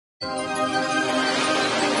Hey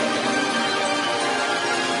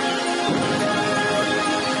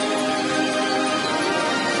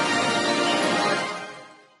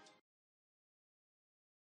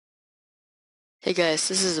guys,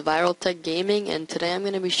 this is ViralTechGaming, and today I'm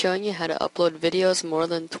going to be showing you how to upload videos more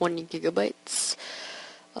than 20 gigabytes.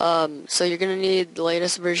 So you're going to need the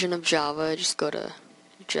latest version of Java. Just go to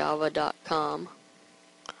java.com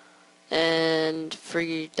and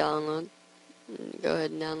free download. Go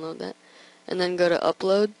ahead and download that. And then go to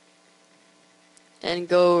upload and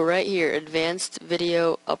go right here, advanced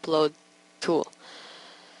video upload tool.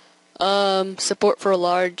 Support for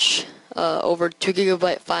large over 2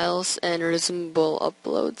 gigabyte files and reasonable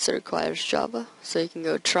uploads. It requires Java, so you can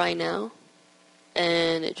go try now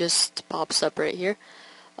and it just pops up right here.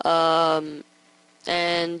 And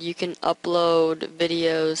you can upload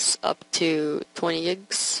videos up to 20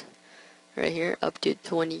 gigs right here, up to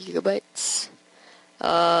 20 gigabytes.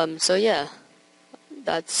 So yeah,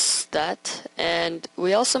 that's that. And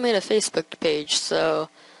we also made a Facebook page, so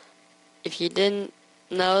if you didn't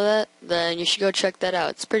know that, then you should go check that out.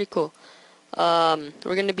 It's pretty cool. We're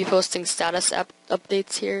going to be posting status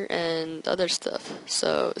updates here and other stuff,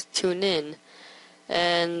 so tune in.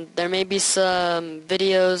 And there may be some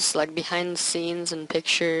videos like behind the scenes and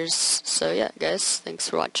pictures. So yeah, guys, thanks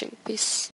for watching. Peace.